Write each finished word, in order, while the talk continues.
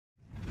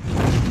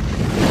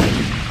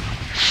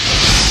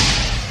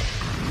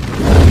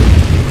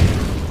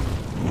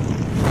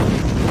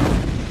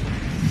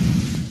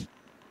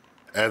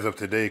As of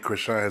today,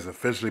 Chrisean has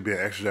officially been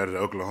extradited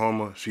to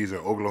Oklahoma. She's in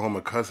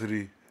Oklahoma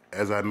custody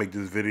as I make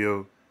this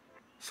video.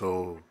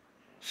 So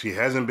she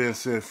hasn't been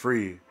set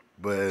free,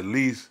 but at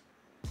least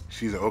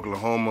she's in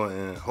Oklahoma,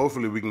 and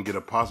hopefully we can get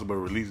a possible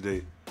release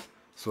date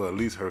so at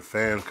least her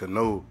fans can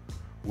know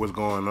what's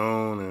going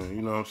on, and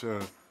you know what I'm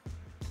saying,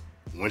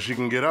 when she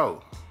can get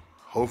out.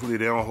 Hopefully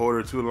they don't hold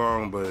her too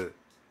long, but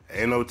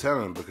ain't no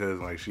telling,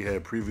 because like she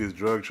had previous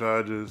drug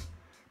charges,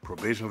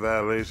 probation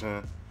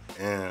violation,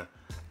 and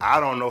I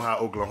don't know how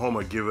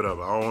Oklahoma give it up.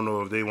 I don't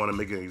know if they want to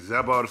make an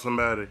example out of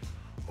somebody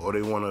or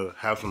they want to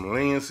have some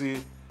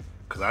leniency,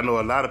 because I know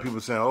a lot of people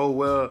saying, oh,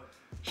 well,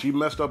 she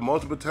messed up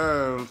multiple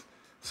times,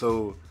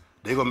 so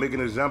they going to make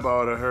an example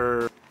out of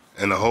her.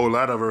 And a whole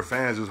lot of her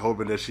fans is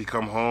hoping that she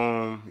come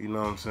home, you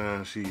know what I'm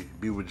saying, she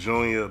be with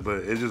Junior, but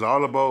it's just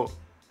all about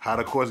how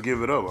the courts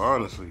give it up,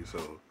 honestly.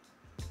 So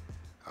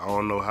I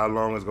don't know how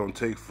long it's going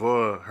to take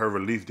for her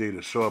release date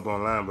to show up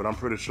online, but I'm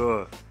pretty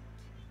sure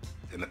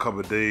in a couple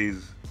of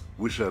days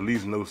we should at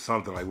least know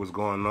something, like what's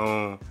going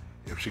on,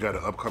 if she got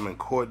an upcoming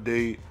court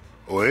date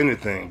or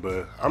anything.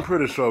 But I'm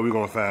pretty sure we're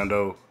going to find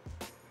out.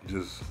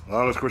 Just as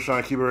long as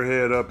Chrisean keep her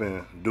head up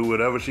and do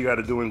whatever she got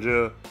to do in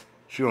jail,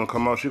 she going to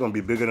come out, she going to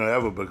be bigger than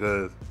ever.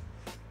 Because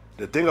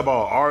the thing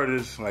about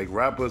artists, like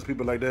rappers,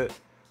 people like that,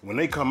 when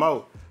they come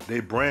out,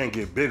 their brand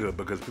get bigger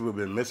because people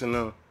been missing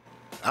them.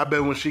 I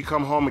bet when she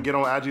come home and get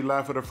on IG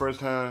Live for the first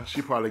time,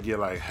 she probably get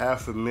like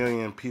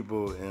 500,000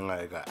 people in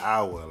like an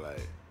hour.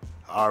 Like,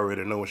 I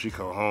already know when she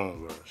come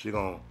home, bro. She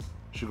gonna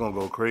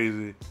go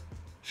crazy.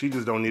 She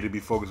just don't need to be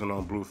focusing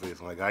on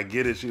Blueface. Like, I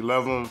get it, she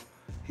love him.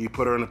 He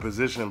put her in a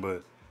position,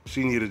 but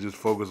she need to just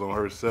focus on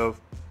herself,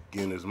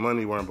 getting this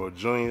money, worrying about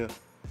Junior.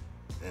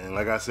 And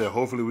like I said,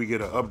 hopefully we get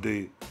an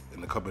update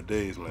in a couple of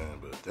days, man.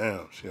 But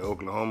damn, she in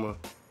Oklahoma.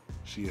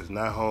 She is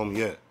not home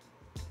yet.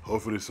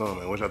 Hopefully soon,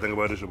 man. What y'all think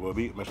about this? Your boy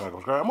B. Make sure you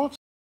subscribe.